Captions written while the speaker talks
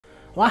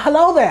Well,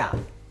 hello there.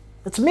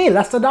 It's me,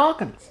 Lester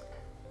Dawkins.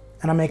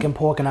 And I'm making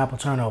pork and apple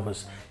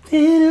turnovers.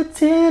 I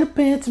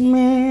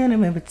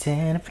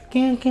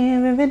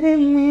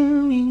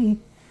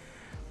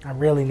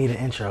really need an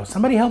intro.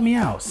 Somebody help me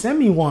out. Send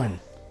me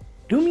one.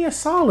 Do me a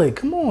solid.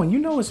 Come on, you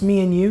know it's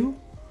me and you.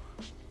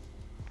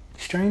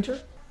 Stranger?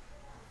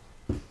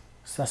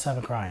 Stop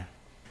seven crying.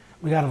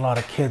 We got a lot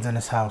of kids in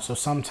this house, so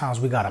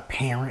sometimes we got a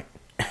parent.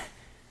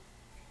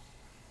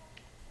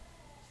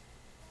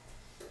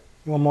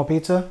 You want more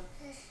pizza?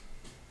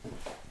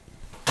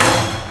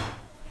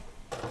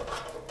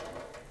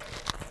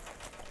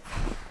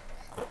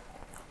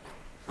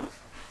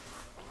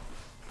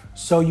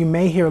 So you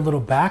may hear a little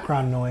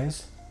background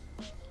noise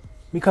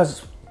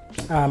because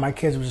my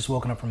kids were just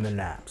woken up from their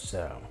nap.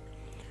 So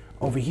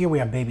over here we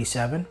have baby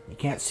 7. You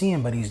can't see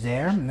him, but he's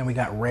there. And then we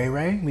got Ray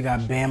Ray, we got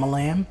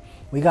Bamalam,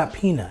 we got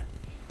Peanut.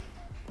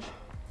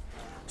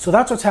 So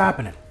that's what's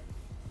happening.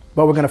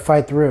 But we're gonna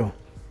fight through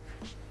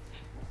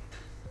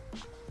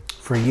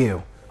for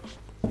you.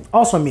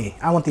 Also me,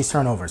 I want these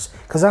turnovers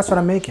because that's what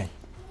I'm making.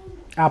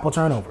 Apple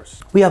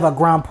turnovers. We have a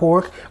ground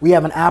pork. We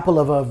have an apple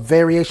of a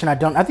variation. I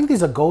think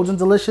these are golden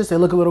delicious. They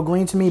look a little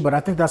green to me, but I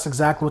think that's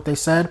exactly what they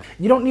said.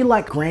 You don't need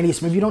like Granny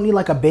Smith. You don't need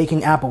like a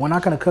baking apple. We're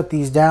not going to cook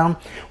these down.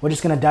 We're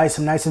just going to dice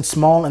them nice and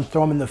small and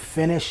throw them in the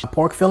finished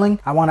pork filling.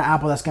 I want an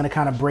apple that's going to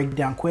kind of break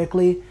down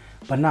quickly,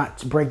 but not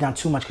to break down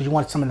too much because you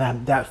want some of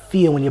that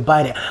feel when you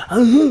bite it.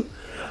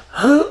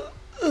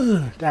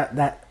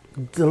 That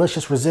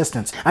delicious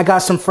resistance. I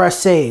got some fresh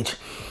sage.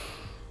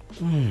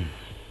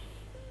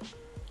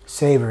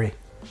 Savory.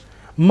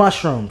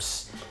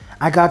 Mushrooms.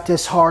 I got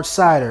this hard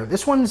cider.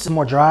 This one's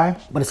more dry,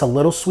 but it's a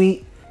little sweet.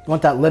 You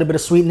want that little bit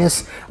of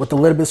sweetness with a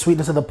little bit of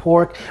sweetness of the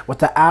pork with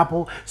the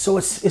apple. So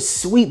it's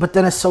sweet, but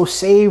then it's so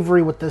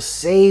savory with the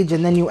sage,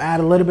 and then you add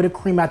a little bit of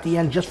cream at the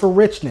end just for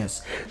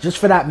richness, just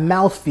for that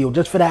mouthfeel,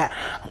 just for that.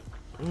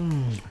 You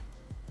know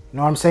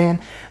what I'm saying?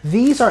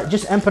 These are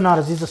just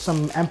empanadas. These are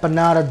some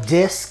empanada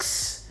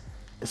discs.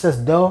 It says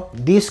do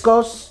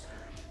discos.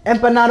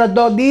 Empanada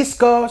do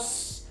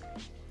discos.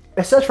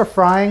 It says for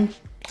frying.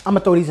 I'm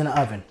gonna throw these in the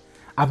oven.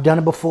 I've done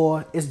it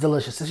before. It's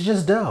delicious. It's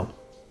just dough.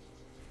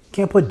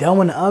 Can't put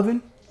dough in the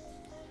oven.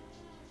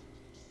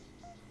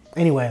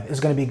 Anyway,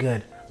 it's gonna be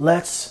good.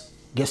 Let's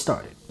get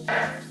started.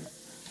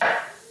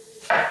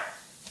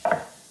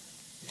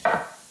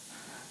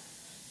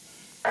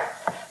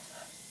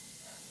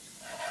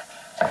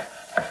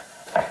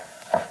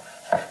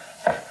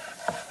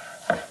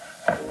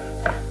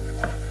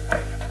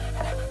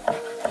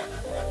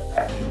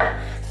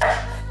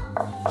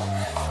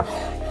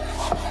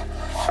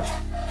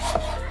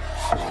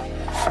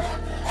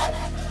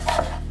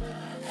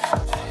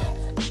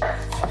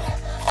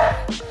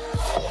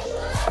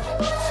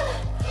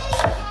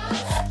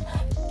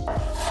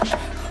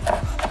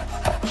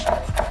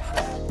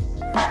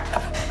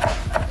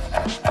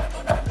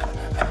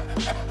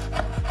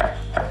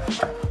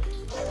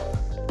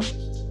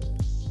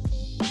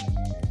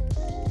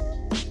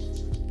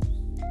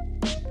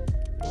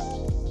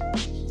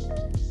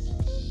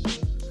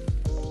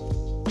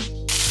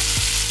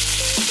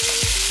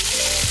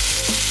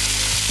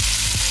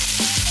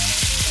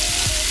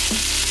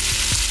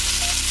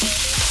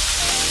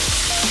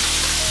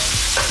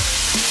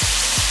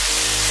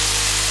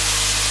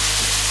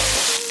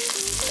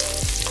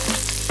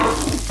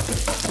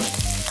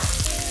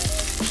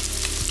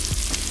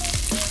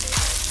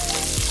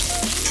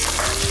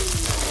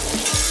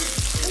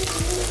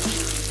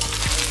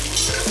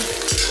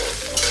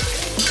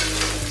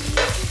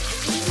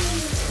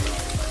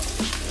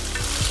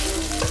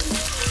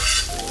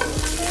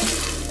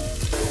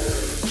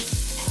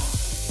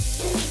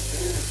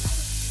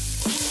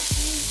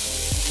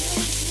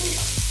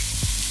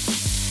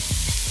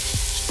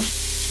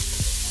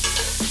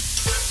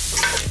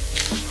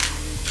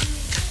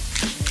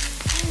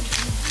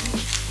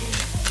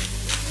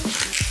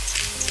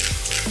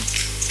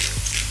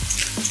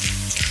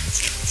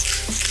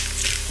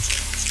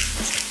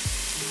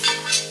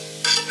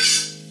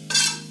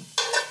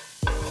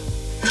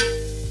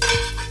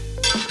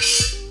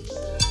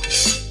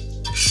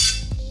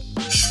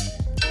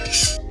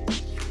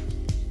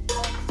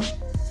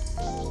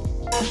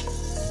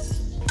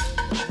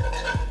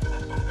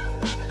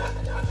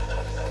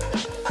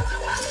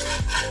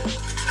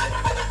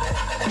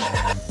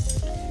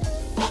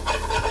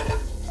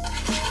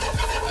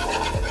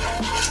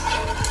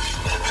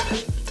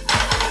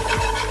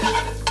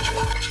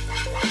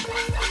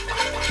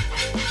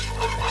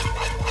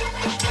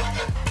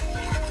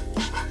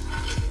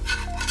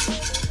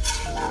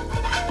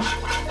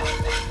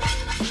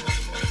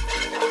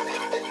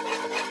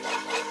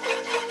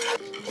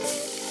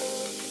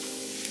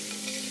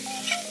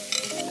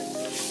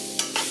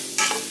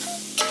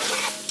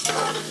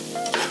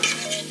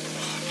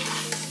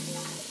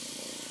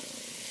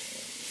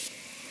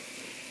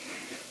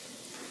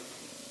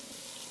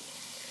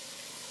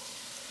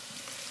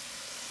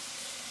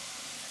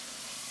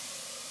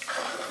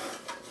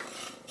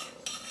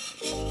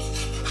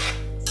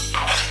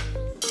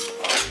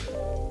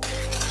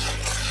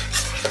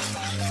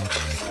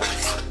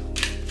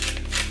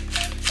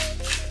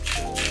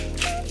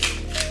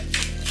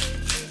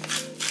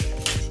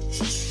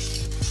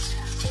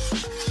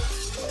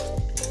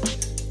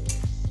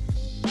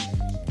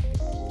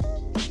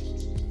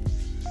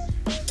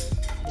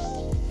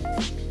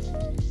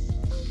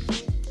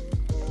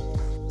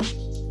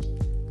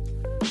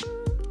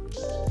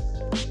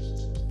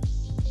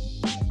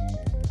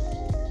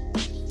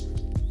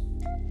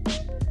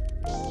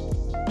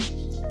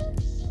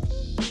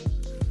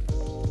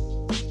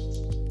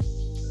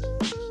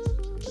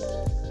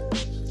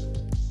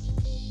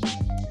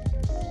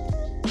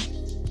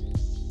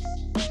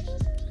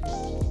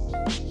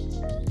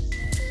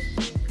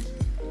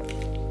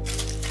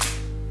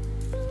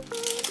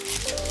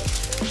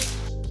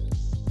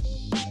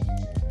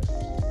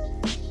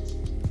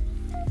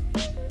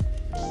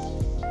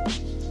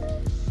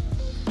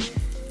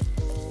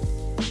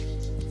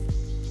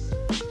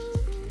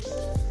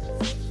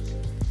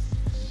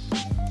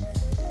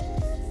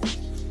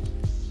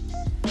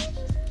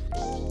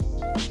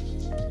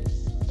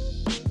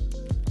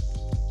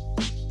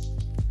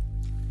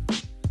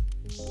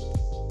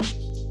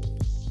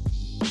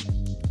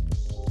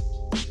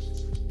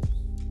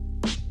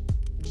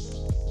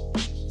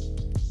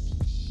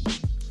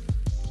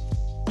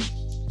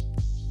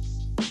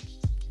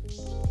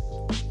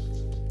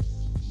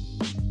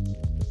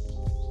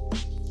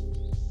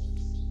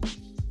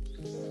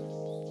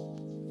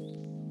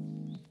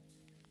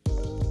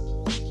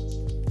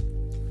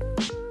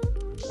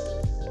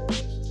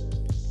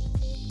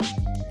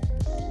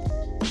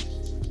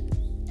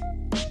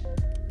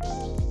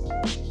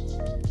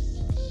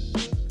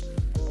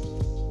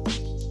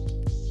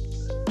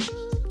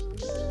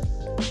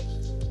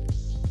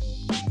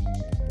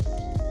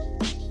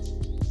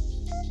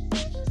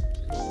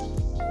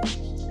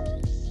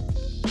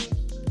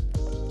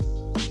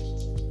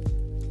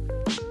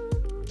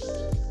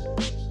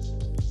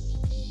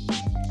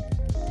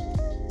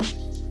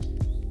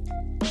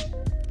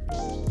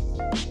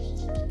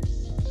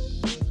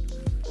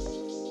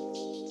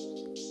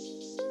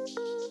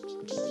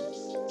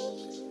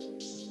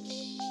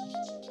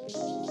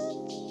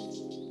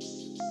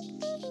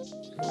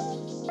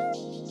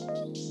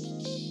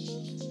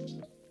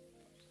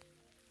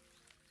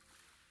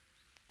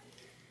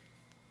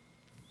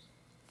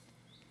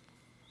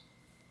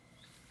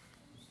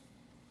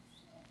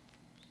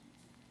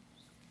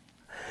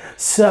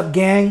 Sup,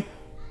 gang?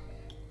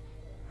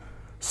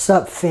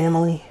 Sup,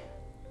 family?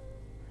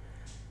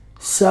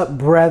 Sup,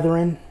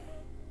 brethren?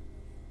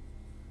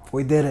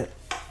 We did it.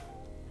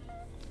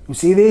 You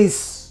see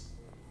these?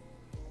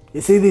 You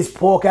see these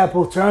pork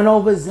apple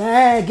turnovers?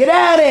 Get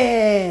out of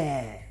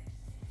here!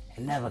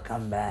 And never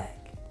come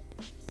back.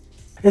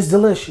 It's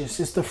delicious.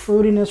 It's the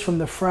fruitiness from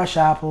the fresh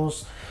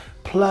apples.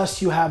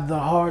 Plus you have the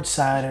hard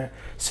cider.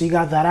 So you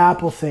got that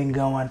apple thing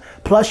going.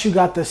 Plus you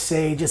got the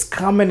sage. It's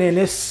coming in.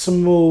 It's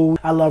smooth.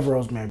 I love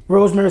rosemary.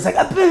 Rosemary's like,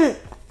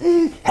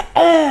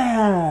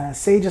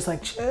 sage is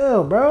like,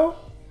 chill, bro.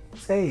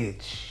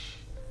 Sage.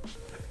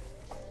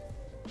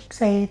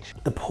 Sage.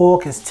 The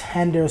pork is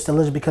tender. It's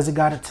delicious because it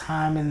got a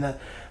time in the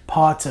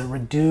pot to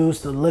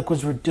reduce. The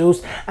liquid's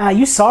reduced.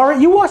 You saw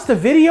it? You watched the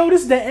video?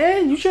 This is the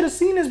end. You should have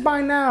seen this by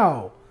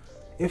now.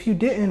 If you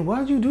didn't,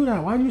 why'd you do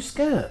that? Why'd you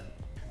skip?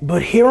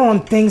 But here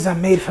on things I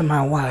made for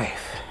my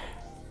wife.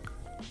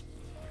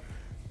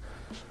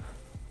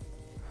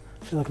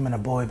 I feel like I'm in a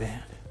boy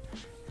band.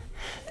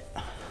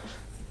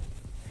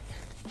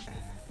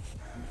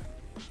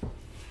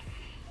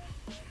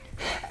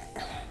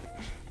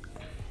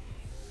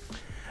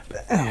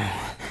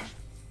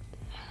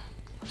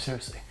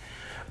 Seriously.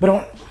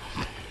 But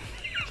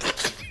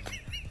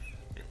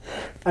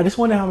I just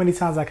wonder how many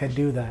times I could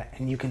do that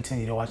and you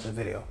continue to watch the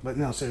video. But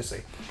no,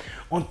 seriously.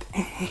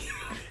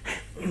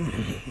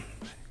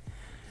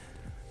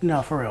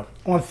 No, for real.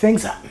 On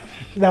things, that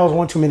was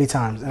one too many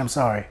times, and I'm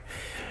sorry.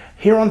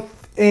 Here on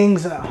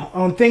things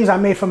I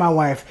made for my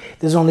wife,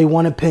 there's only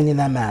one opinion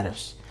that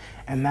matters.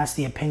 And that's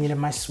the opinion of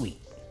my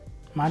sweet,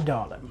 my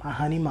darling, my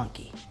honey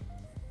monkey.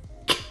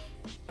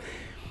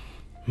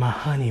 My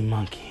honey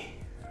monkey.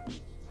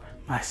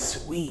 My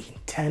sweet,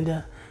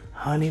 tender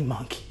honey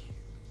monkey.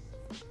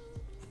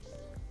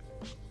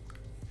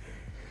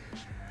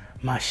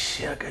 My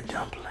sugar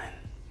dumpling.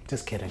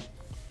 Just kidding.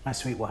 My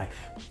sweet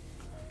wife.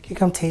 Can you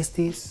come taste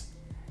these?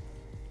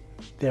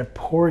 They're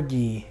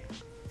Porgy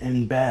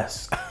and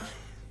Bess.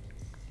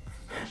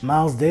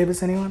 Miles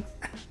Davis, anyone?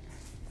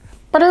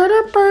 What's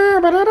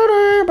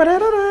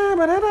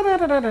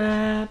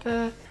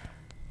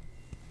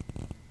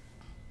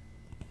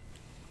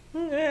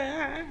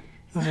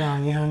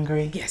wrong? You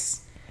hungry?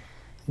 Yes.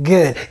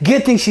 Good.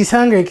 Good thing she's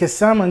hungry because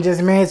someone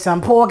just made some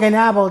pork and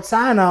apple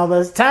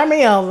turnovers. Turn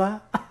me over.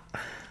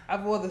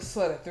 I've worn this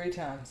sweater 3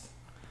 times.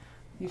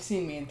 You've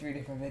seen me in 3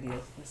 different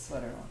videos. This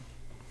sweater on.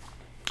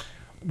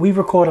 We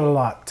recorded a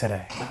lot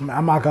today.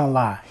 I'm not gonna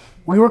lie.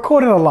 We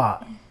recorded a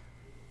lot.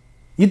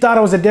 You thought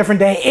it was a different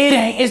day. It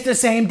ain't. It's the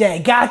same day.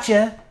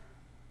 Gotcha.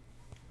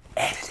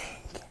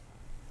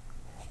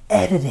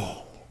 Editing.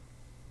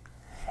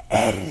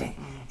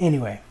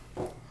 Anyway,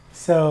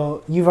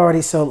 so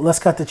let's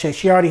cut the chase.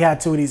 She already had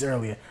 2 of these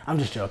earlier. I'm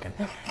just joking.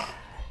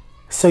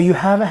 So you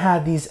haven't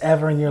had these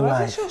ever in your life.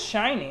 Why is it so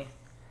shiny?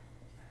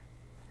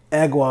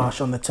 Egg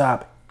wash on the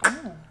top.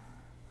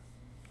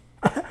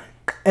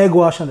 Egg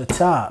wash on the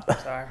top.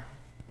 Sorry.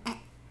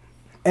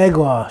 Egg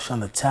wash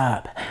on the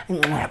top.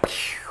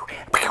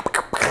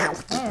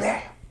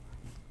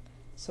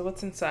 So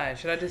what's inside?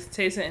 Should I just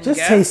taste it and Just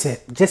guess? taste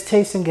it. Just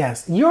taste and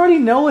guess. You already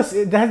know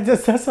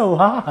that's a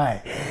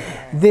lie.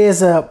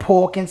 There's a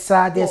pork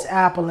inside. There's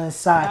apple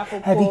inside. Apple,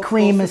 heavy pork,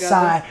 cream both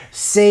inside.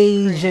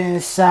 Sage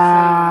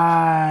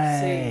inside.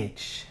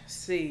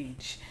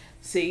 Sage.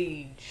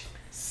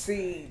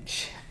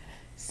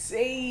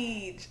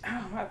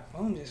 Oh, my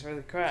bone just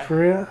really cracked. For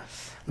real?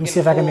 Let me see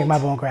if I can make my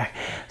bone crack.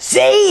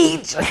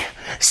 Sage!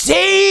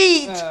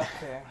 Sage!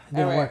 Okay. It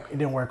didn't work. It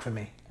didn't work for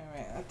me. All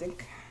right, I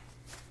think.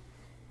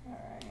 All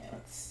right,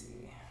 let's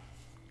see.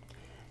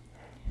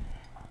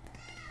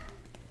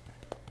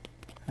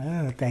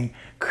 Another thing,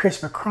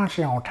 crisp and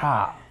crunchy on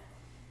top.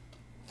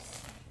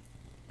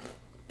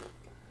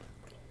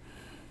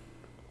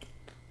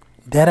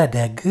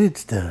 That good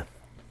stuff.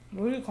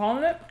 What are you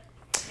calling it?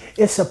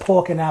 It's a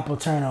pork and apple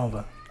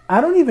turnover. I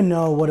don't even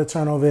know what a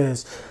turnover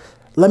is.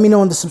 Let me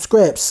know in the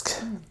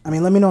subscripts.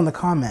 Let me know in the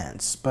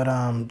comments. But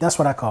that's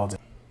what I called it.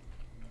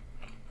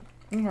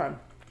 Okay.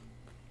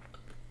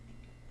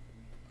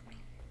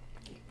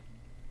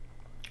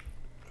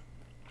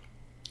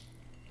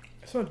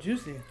 It's so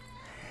juicy.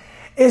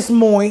 It's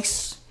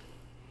moist.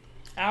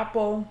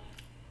 Apple.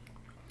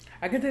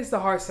 I can taste the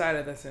hard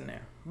cider that's in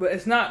there, but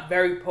it's not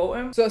very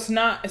potent. So it's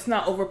not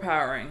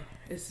overpowering.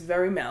 It's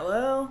very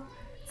mellow.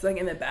 It's like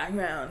in the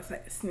background. It's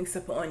like it sneaks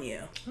up on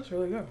you. That's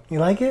really good. You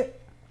like it?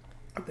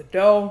 The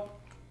dough.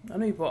 I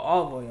know you put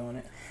olive oil on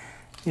it.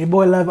 Your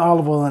boy love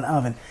olive oil in the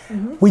oven.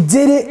 We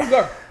did it. Let's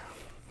go.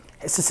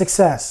 It's a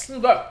success. Let's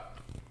go.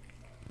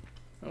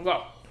 Let's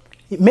go.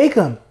 Make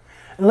them.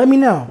 And let me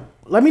know.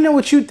 Let me know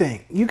what you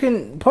think. You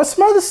can put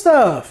some other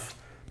stuff.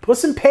 Put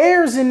some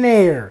pears in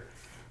there.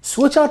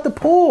 Switch out the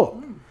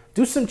pork.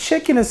 Do some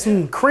chicken and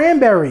some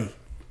cranberry.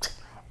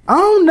 I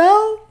don't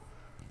know.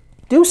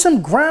 Do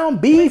some ground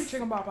beef.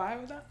 Chicken pot pie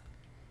was that?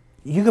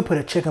 You could put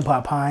a chicken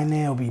pot pie in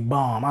there. It'll be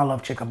bomb. I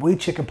love chicken. We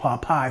chicken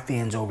pot pie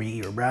fans over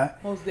here, bruh.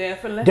 Most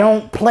definitely.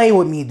 Don't play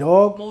with me,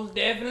 dog. Most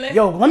definitely.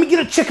 Yo, let me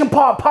get a chicken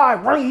pot pie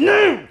right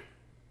now.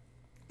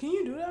 Can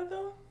you do that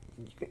though?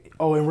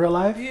 Oh, in real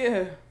life?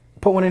 Yeah.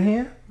 Put one in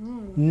here?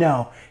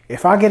 No.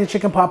 If I get a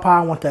chicken pot pie,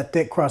 I want that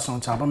thick crust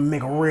on top. I'm gonna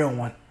make a real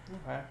one.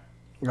 Okay.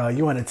 Oh,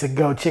 you want a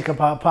to-go chicken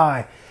pot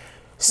pie.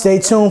 Stay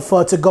tuned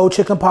for to-go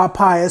chicken pot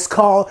pie. It's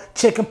called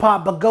chicken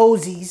pot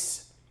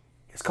bagozis.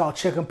 It's called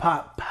chicken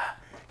pot pie.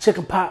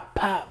 Chicken pot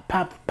pop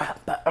pop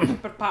pop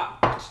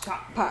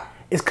pop.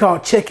 It's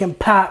called chicken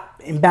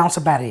pop and bounce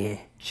up out of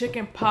here.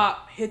 Chicken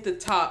pop, hit the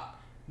top,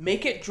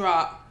 make it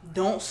drop,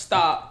 don't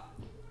stop.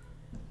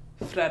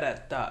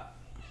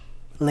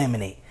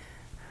 Lemonade.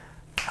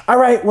 All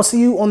right, we'll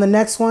see you on the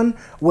next one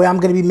where I'm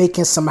gonna be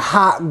making some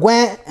hot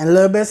guan and a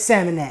little bit of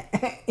salmon.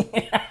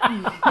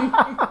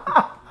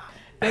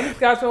 Thanks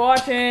guys for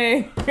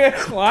watching.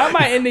 Why am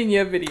I ending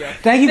your video?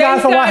 Thank you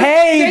guys for watching.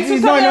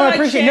 Hey,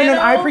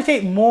 I I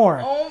appreciate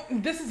more. Oh,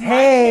 this is my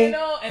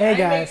channel, and I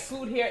guys. make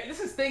food here. This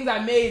is things I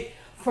made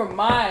for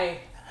my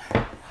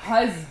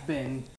husband.